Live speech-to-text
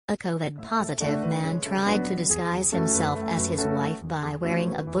A COVID-positive man tried to disguise himself as his wife by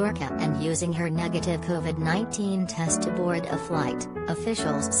wearing a burqa and using her negative COVID-19 test to board a flight,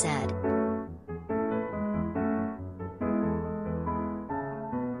 officials said.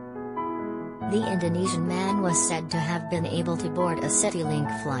 The Indonesian man was said to have been able to board a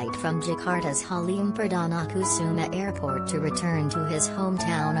Citilink flight from Jakarta's Halim Perdanakusuma airport to return to his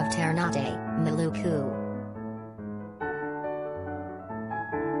hometown of Ternate, Maluku.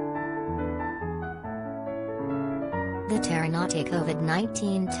 The Ternate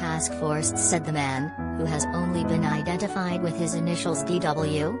COVID-19 task force said the man, who has only been identified with his initials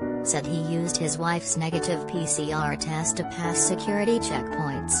DW, said he used his wife's negative PCR test to pass security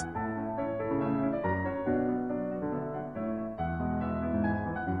checkpoints.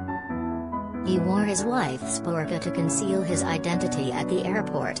 He wore his wife's burqa to conceal his identity at the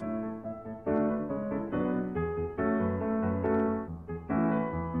airport.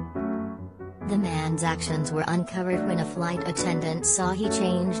 The man's actions were uncovered when a flight attendant saw he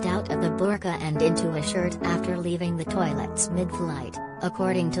changed out of the burqa and into a shirt after leaving the toilets mid-flight,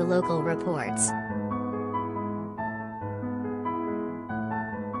 according to local reports.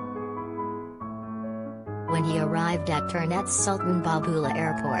 When he arrived at Ternate's Sultan Babula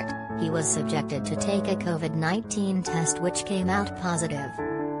Airport, he was subjected to take a COVID-19 test which came out positive.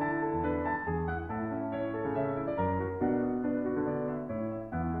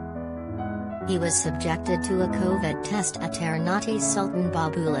 He was subjected to a COVID test at Ternate's Sultan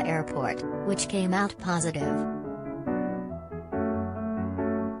Babula Airport, which came out positive.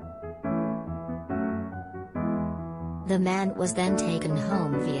 The man was then taken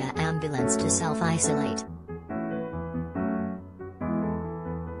home via ambulance to self-isolate.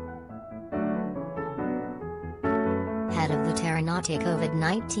 Head of the Ternate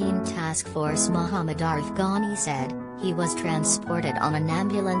COVID-19 task force Muhammad Arif Ghani said, he was transported on an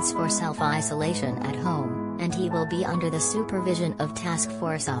ambulance for self-isolation at home, and he will be under the supervision of task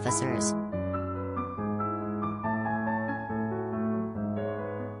force officers.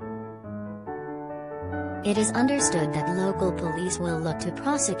 It is understood that local police will look to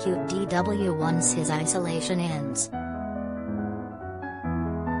prosecute DW once his isolation ends.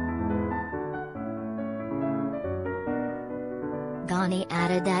 Ghani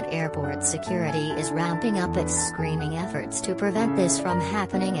added that airport security is ramping up its screening efforts to prevent this from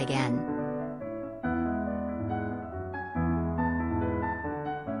happening again.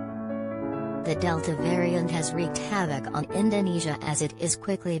 The Delta variant has wreaked havoc on Indonesia as it is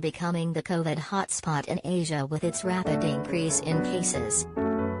quickly becoming the COVID hotspot in Asia with its rapid increase in cases.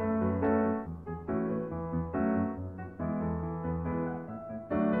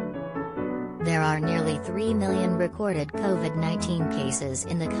 There are nearly 3 million recorded COVID-19 cases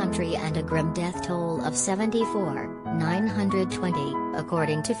in the country and a grim death toll of 74,920,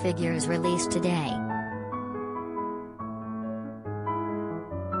 according to figures released today.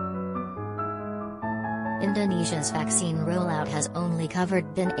 Indonesia's vaccine rollout has only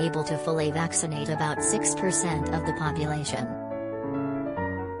been able to fully vaccinate about 6% of the population.